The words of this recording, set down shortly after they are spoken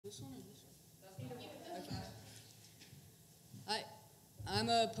I'm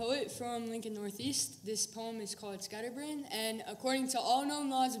a poet from Lincoln Northeast. This poem is called Scatterbrain, and according to all known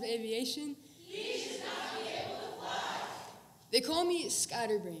laws of aviation, he should not be able to fly. They call me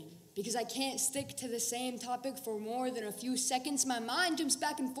Scatterbrain because I can't stick to the same topic for more than a few seconds. My mind jumps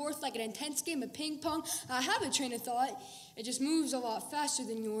back and forth like an intense game of ping pong. I have a train of thought. It just moves a lot faster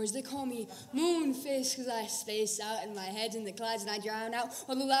than yours. They call me Moonface because I space out and my head's in the clouds and I drown out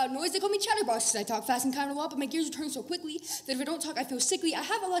all the loud noise. They call me Chatterbox because I talk fast and kind of a lot, but my gears return so quickly that if I don't talk, I feel sickly. I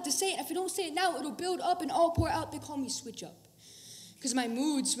have a lot to say, and if I don't say it now, it'll build up and all pour out. They call me Switch Up because my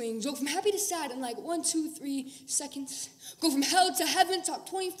mood swings. Go from happy to sad in like 1, 2, 3 seconds. Go from hell to heaven, talk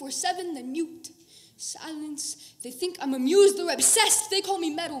 24/7, then mute. Silence. They think I'm amused, they're obsessed. They call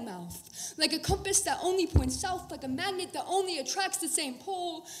me Metal Mouth. Like a compass that only points south, like a magnet that only attracts the same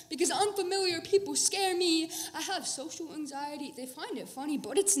pole. Because unfamiliar people scare me. I have social anxiety. They find it funny,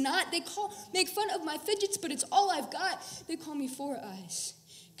 but it's not. They make fun of my fidgets, but it's all I've got. They call me Four Eyes.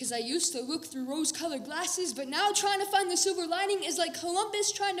 Because I used to look through rose-colored glasses, but now trying to find the silver lining is like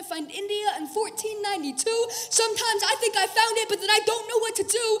Columbus trying to find India in 1492. Sometimes I think I found it, but then I don't know what to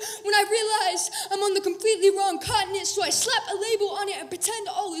do when I realize I'm on the completely wrong continent, so I slap a label on it and pretend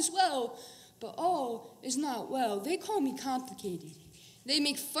all is well. But all is not well. They call me complicated. They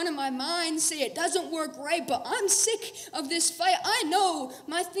make fun of my mind, say it doesn't work right, but I'm sick of this fight. I know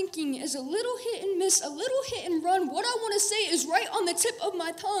my thinking is a little hit and miss, a little hit and run. What I want to say is right on the tip of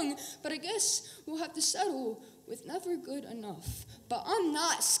my tongue, but I guess we'll have to settle with never good enough. But I'm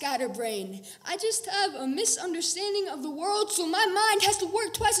not scatterbrained. I just have a misunderstanding of the world, so my mind has to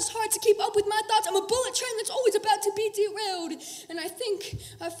work twice as hard to keep up with my thoughts. I'm a bullet train that's always about to be derailed, and I think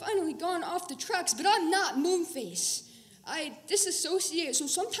I've finally gone off the tracks, but I'm not Moonface. I disassociate, so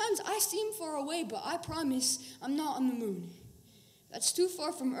sometimes I seem far away, but I promise I'm not on the moon. That's too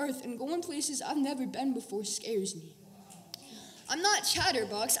far from Earth, and going places I've never been before scares me. I'm not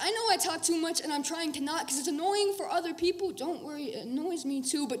Chatterbox. I know I talk too much, and I'm trying to not, because it's annoying for other people. Don't worry, it annoys me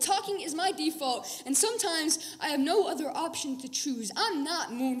too, but talking is my default, and sometimes I have no other option to choose. I'm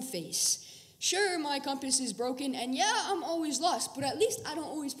not Moonface. Sure, my compass is broken, and yeah, I'm always lost, but at least I don't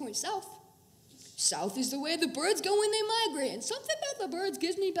always point south. South is the way the birds go when they migrate, and something about the birds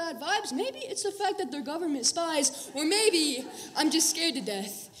gives me bad vibes. Maybe it's the fact that they're government spies, or maybe I'm just scared to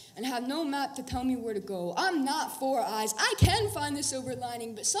death and have no map to tell me where to go. I'm not Four Eyes. I can find the silver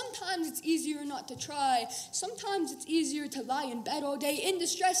lining, but sometimes it's easier not to try. Sometimes it's easier to lie in bed all day in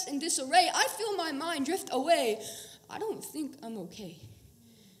distress and disarray. I feel my mind drift away. I don't think I'm okay.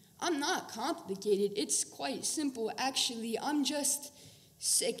 I'm not complicated. It's quite simple, actually. I'm just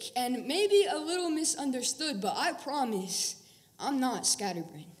sick and maybe a little misunderstood, but I promise I'm not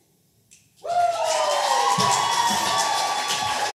scatterbrained.